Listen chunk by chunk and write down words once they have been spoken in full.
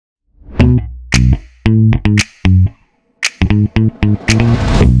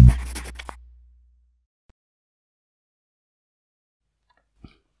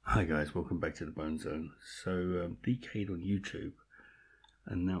guys, welcome back to the Bone Zone. So, Decade on YouTube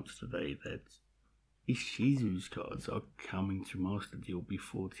announced today that Ishizu's cards are coming to Master Duel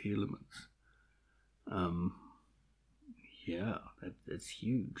before tier limits. Yeah, that's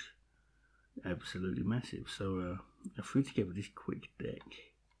huge. Absolutely massive. So, I threw together this quick deck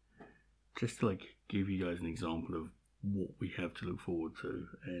just to give you guys an example of what we have to look forward to,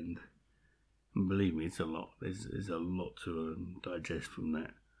 and believe me, it's a lot. There's a lot to digest from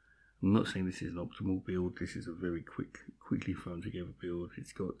that. I'm not saying this is an optimal build. This is a very quickly thrown together build.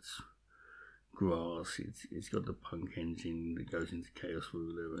 It's got grass. It's got the punk engine that goes into Chaos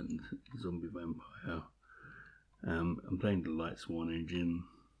Ruler and Zombie Vampire. I'm playing the Light Swan engine.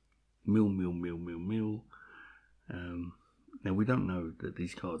 Mill. Now we don't know that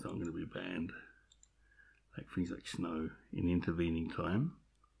these cards aren't going to be banned, like things like Snow, in intervening time.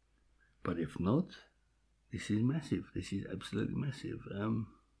 But if not, this is massive. This is absolutely massive.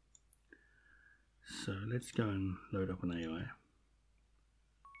 So let's go and load up an AI.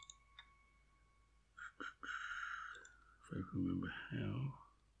 If I can remember how.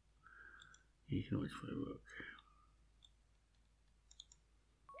 You can always throw a rook.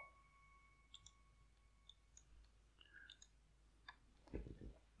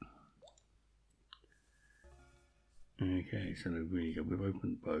 Okay, so really good. We've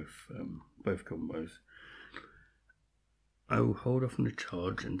opened both combos. I will hold off on the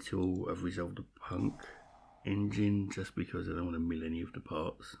charge until I've resolved the punk engine, just because I don't want to mill any of the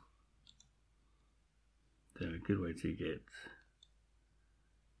parts. They're a good way to get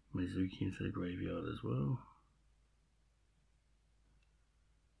Mizuki into the graveyard as well.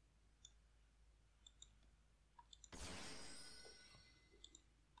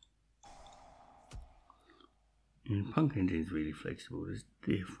 And punk engine is really flexible. There's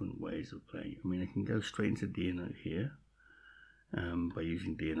different ways of playing. I mean, I can go straight into Deer-Note here. By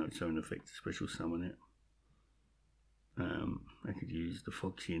using Deer-Note's own effect to special summon it. I could use the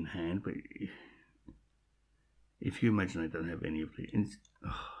Foxy in hand, but if you imagine I don't have any of the...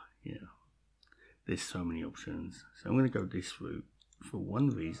 yeah, there's so many options. So I'm going to go this route for one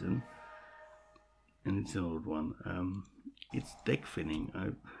reason, and it's an odd one. It's deck thinning.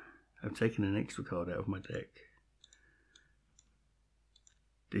 I've taken an extra card out of my deck.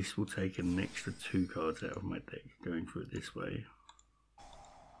 This will take an extra 2 cards out of my deck, going through it this way.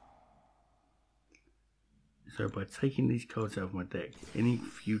 So by taking these cards out of my deck, any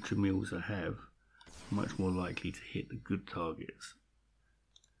future mills I have are much more likely to hit the good targets.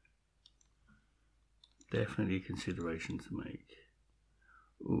 Definitely a consideration to make.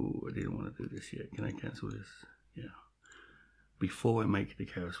 Oh, I didn't want to do this yet. Can I cancel this? Yeah. Before I make the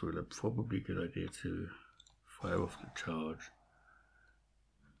Chaos Ruler, probably a good idea to fire off the charge.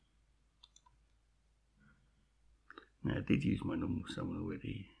 Now, I did use my normal summon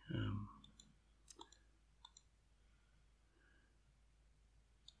already.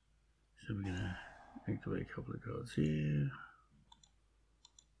 So we're going to activate a couple of cards here.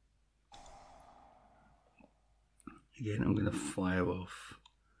 Again, I'm going to fire off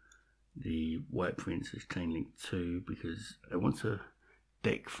the White Princess Chain Link 2 because I want to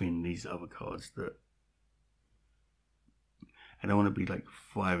deck thin these other cards that I don't want to be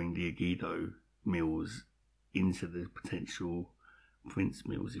firing the Agido mills into the potential Prince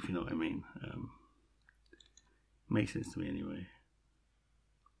mills, if you know what I mean. Makes sense to me anyway.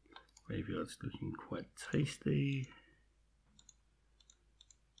 Graveyard's looking quite tasty.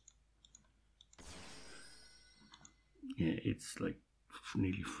 Yeah, it's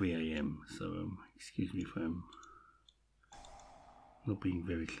nearly 3 AM, so excuse me if I'm not being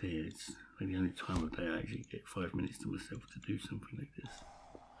very clear. It's the only time of day I actually get 5 minutes to myself to do something like this.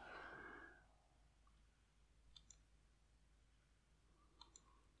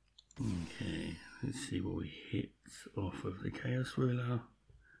 Okay, let's see what we hit off of the Chaos Ruler.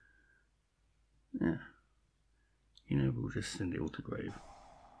 Yeah, we'll just send it all to grave.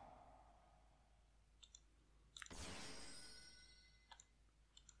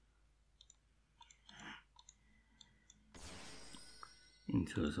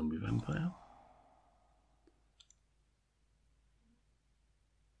 Into a Zombie Vampire.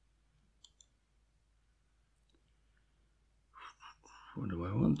 What do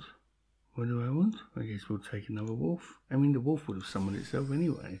I want? What do I want? I guess we'll take another wolf. I mean, the wolf would have summoned itself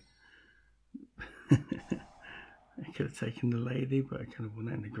anyway. I could have taken the lady, but I kind of want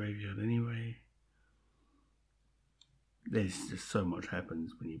that in the graveyard anyway. There's just so much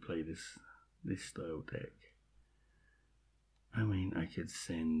happens when you play this style deck. I mean, I could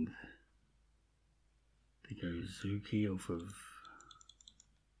send the Gozuki off of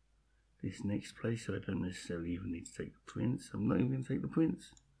this next place, so I don't necessarily even need to take the Prince. I'm not even going to take the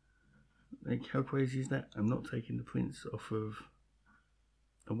Prince. Like, how crazy is that? I'm not taking the prints off of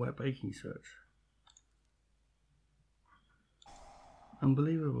a white baking search.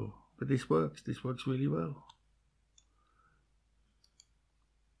 Unbelievable. But this works. This works really well.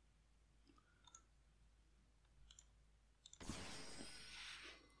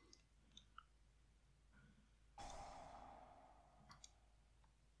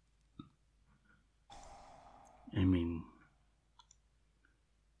 I mean,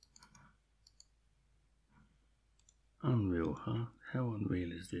 unreal, huh? How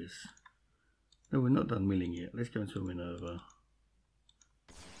unreal is this? No, we're not done milling yet. Let's go into a Minerva.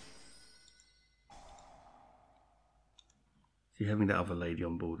 See, having that other lady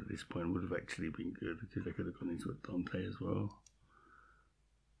on board at this point would have actually been good, because they could have gone into a Dante as well.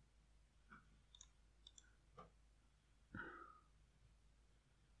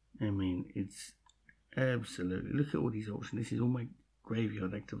 I mean, it's absolutely... Look at all these options. This is all my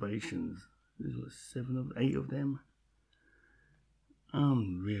graveyard activations. There's what, 8 of them?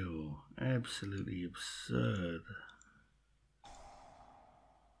 Unreal. Absolutely absurd.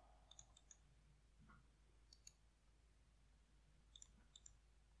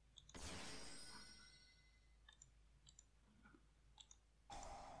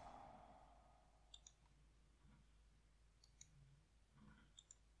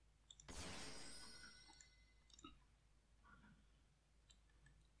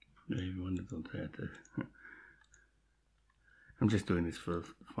 Everyone is on theatre. I'm just doing this for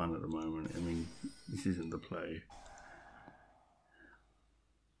fun at the moment. I mean, this isn't the play.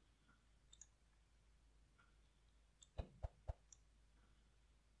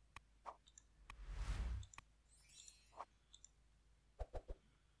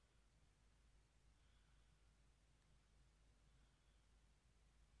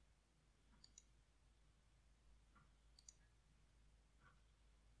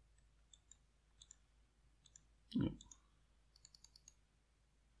 Yep.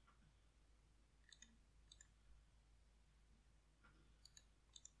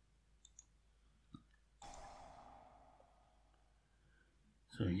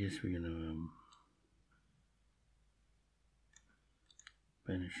 So I guess we're going to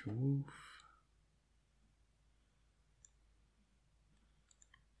banish a wolf.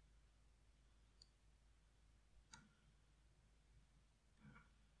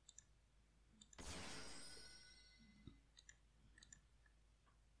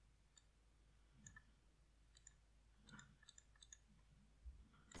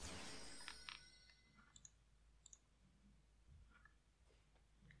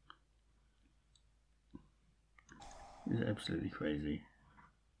 It's absolutely crazy.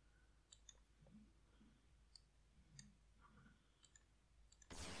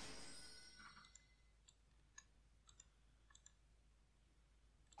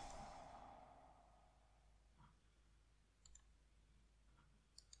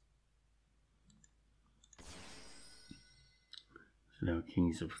 So now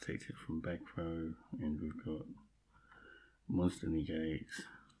kings are protected from back row, and we've got monster negates.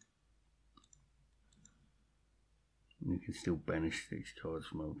 You can still banish 6 cards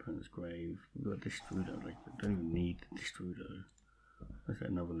from our opponent's grave. We've got Destrudo, like, I don't even need the Destrudo. That's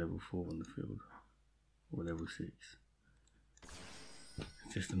another level 4 on the field. Or level 6.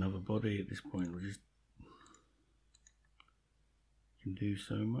 It's just another body at this point. We just can do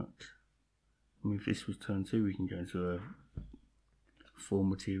so much. I mean, if this was turn 2, we can go into a 4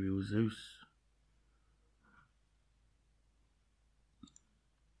 material Zeus.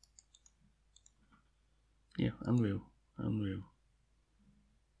 Yeah, unreal. Unreal.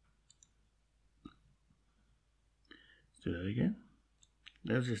 Let's do that again.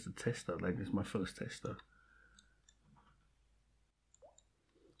 That was just a tester, like this is my first tester.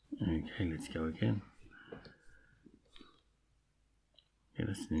 Okay, let's go again. Yeah,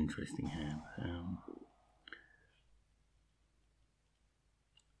 that's an interesting hand.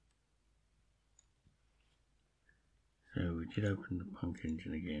 So we did open the punk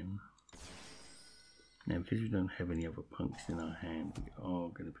engine again. Now, because we don't have any other punks in our hand, we are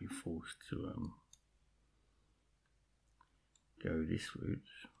going to be forced to go this route.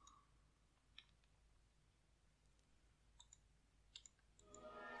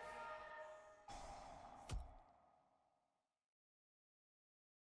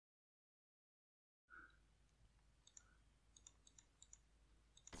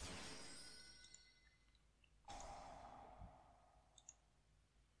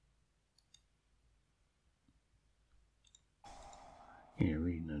 Yeah,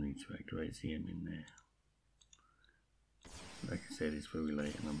 really no need to activate CM in there. Like I said, it's very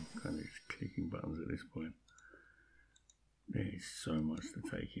late and I'm kind of just clicking buttons at this point. There is so much to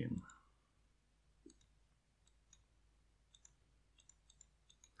take in.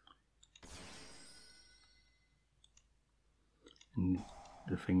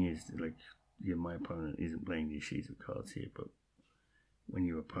 the thing is, like, yeah, my opponent isn't playing these sheets of cards here, but when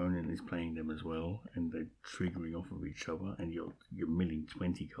your opponent is playing them as well, and they're triggering off of each other, and you're milling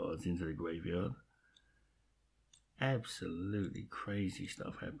 20 cards into the graveyard, absolutely crazy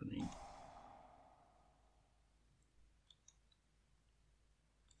stuff happening.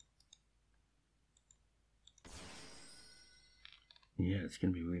 Yeah, it's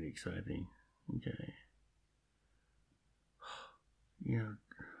going to be really exciting. Okay. You know,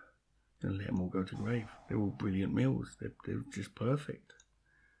 gonna let them all go to grave. They're all brilliant mills. They're just perfect.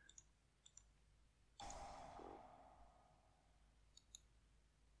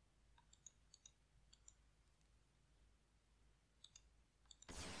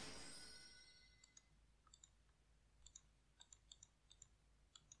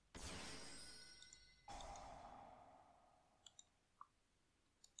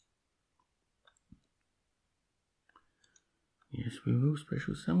 Yes, we will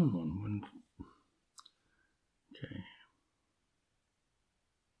special summon one when. Okay.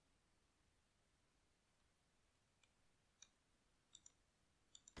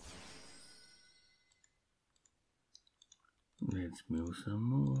 Let's mill some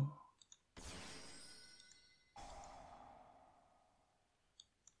more.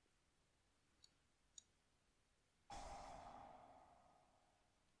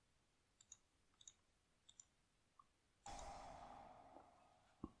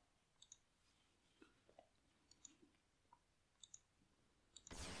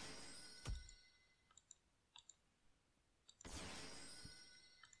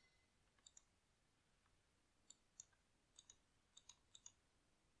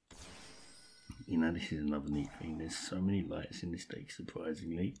 You know, this is another neat thing. There's so many lights in this deck,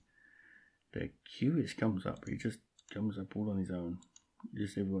 surprisingly. The Curious comes up, he just comes up all on his own.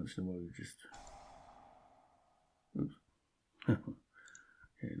 Just every once in a while, just. Oops.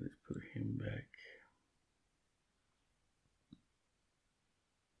 Okay, let's put him back.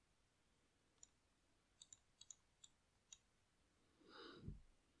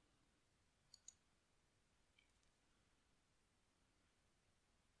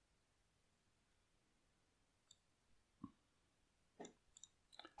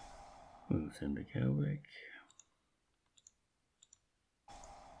 We'll send the cow back.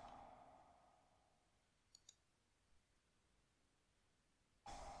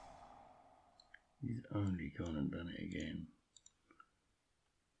 He's only gone and done it again.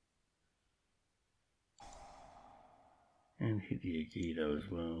 And hit the Aikido as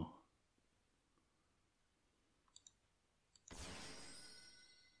well.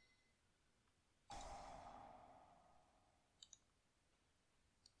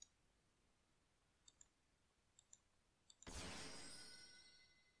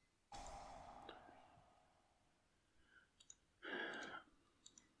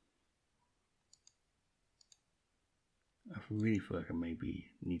 I really feel like I maybe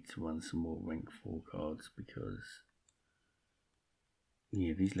need to run some more rank 4 cards because,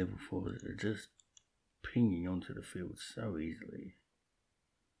 yeah, these level 4s are just pinging onto the field so easily.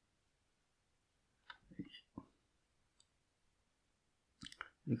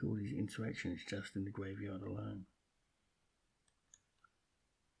 Look at all these interactions just in the graveyard alone.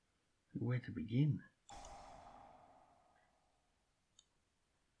 Where to begin?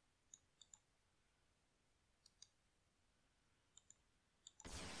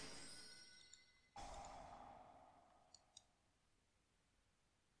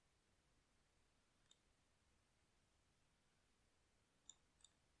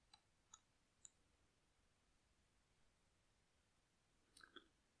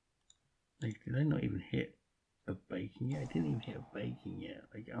 Like, did I not even hit a baking yet? I didn't even hit a baking yet.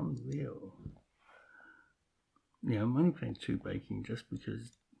 Like, unreal. Yeah, I'm only playing 2 baking just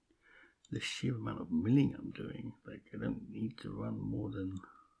because the sheer amount of milling I'm doing. Like, I don't need to run more than.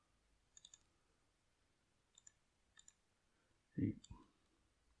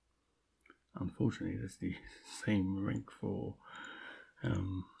 Unfortunately, that's the same rank 4.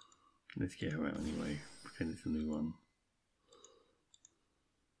 Let's get her out anyway. Pretend it's a new one.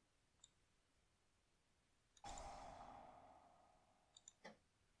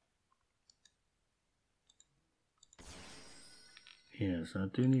 Yeah, so I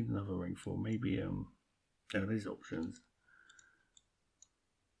do need another rank 4. Maybe, oh, there's options.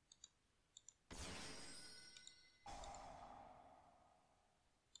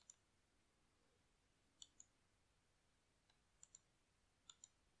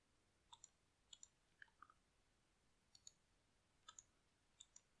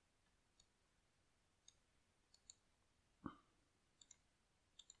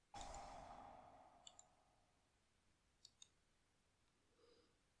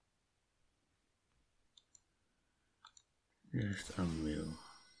 Just unreal.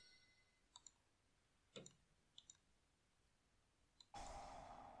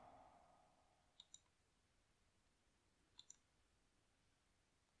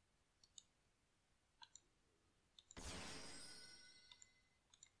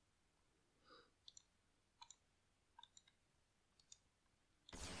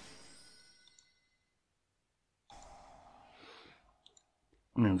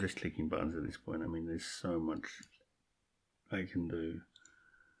 I'm just clicking buttons at this point. I mean, there's so much I can do.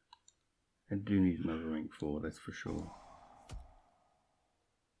 I do need another rank 4, that's for sure.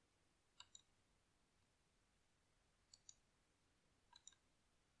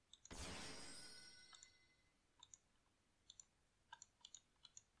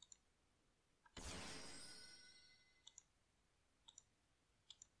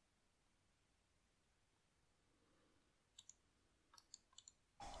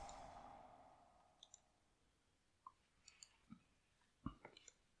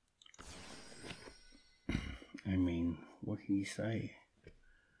 I mean, what can you say?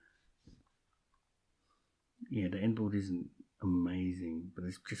 Yeah, the end board isn't amazing, but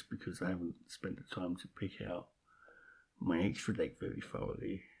it's just because I haven't spent the time to pick out my extra deck very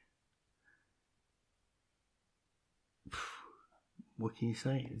thoroughly. What can you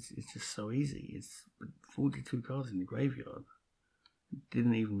say? It's just so easy. It's 42 cards in the graveyard. It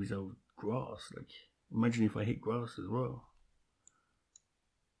didn't even resolve grass. Like, imagine if I hit grass as well.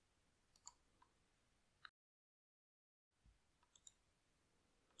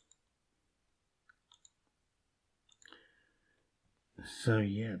 So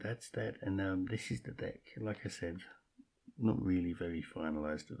yeah, that's that, and this is the deck. Like I said, not really very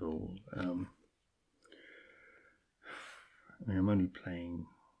finalized at all. I mean, I'm only playing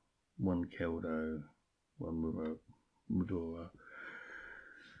one Keldo, one Mudora.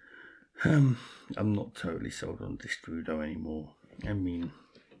 I'm not totally sold on Distrudo anymore. I mean,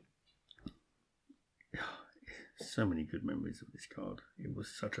 so many good memories of this card. It was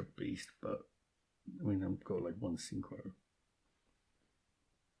such a beast, but I mean, I've got like one synchro.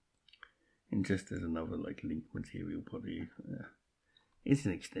 And just as another like link material body, it's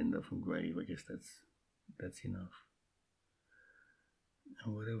an extender from Grave. I guess that's enough.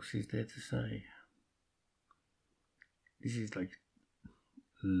 And what else is there to say? This is like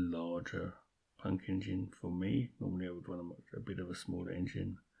larger punk engine for me. Normally I would run a bit of a smaller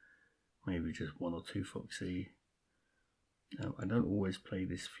engine, maybe just 1 or 2 Foxy. I don't always play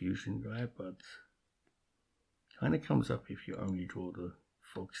this fusion guy, but kind of comes up if you only draw the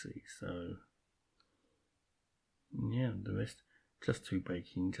Foxy. So yeah, the rest just 2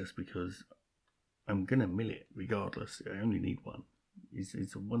 baking, just because I'm gonna mill it regardless. I only need 1.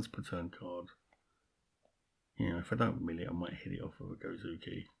 It's a once per turn card. You know, if I don't mill it, I might hit it off of a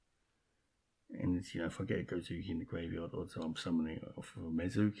Gozuki. And it's, you know, if I get a Gozuki in the graveyard, odds are I'm summoning it off of a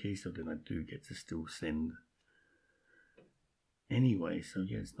Mezuki, so then I do get to still send anyway. So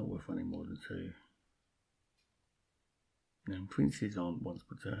yeah, it's not worth running more than 2. Now, princes aren't once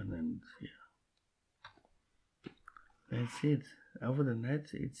per turn, and yeah, that's it. Other than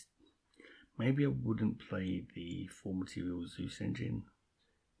that, it's maybe I wouldn't play the 4 material Zeus engine.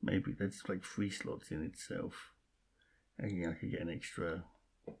 Maybe that's like 3 slots in itself. Again, I could get an extra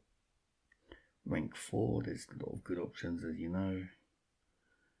rank 4. There's a lot of good options, as you know.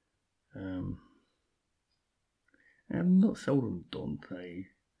 I'm not sold on Dante.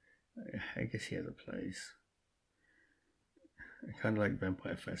 I guess he has a place. I kind of like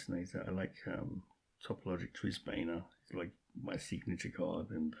Vampire Fascinator. I like Topologic Trisbaner. It's like my signature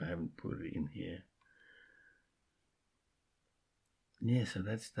card, and I haven't put it in here. Yeah, so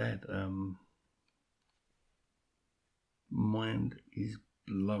that's that. Mind is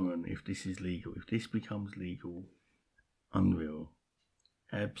blown if this is legal. If this becomes legal, unreal.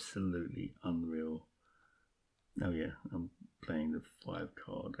 Absolutely unreal. Oh yeah, I'm playing the 5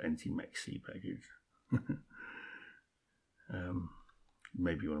 card anti-Maxi package.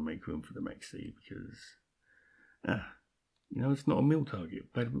 Maybe you want to make room for the Maxi because, you know, it's not a mill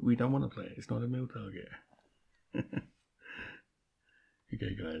target, but we don't want to play it. It's not a mill target.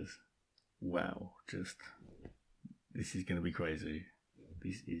 Okay, guys. Wow, this is going to be crazy.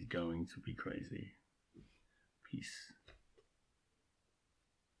 This is going to be crazy. Peace.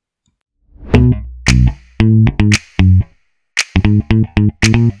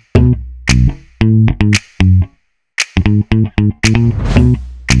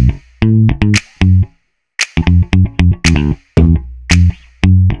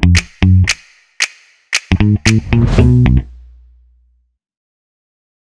 Thank you.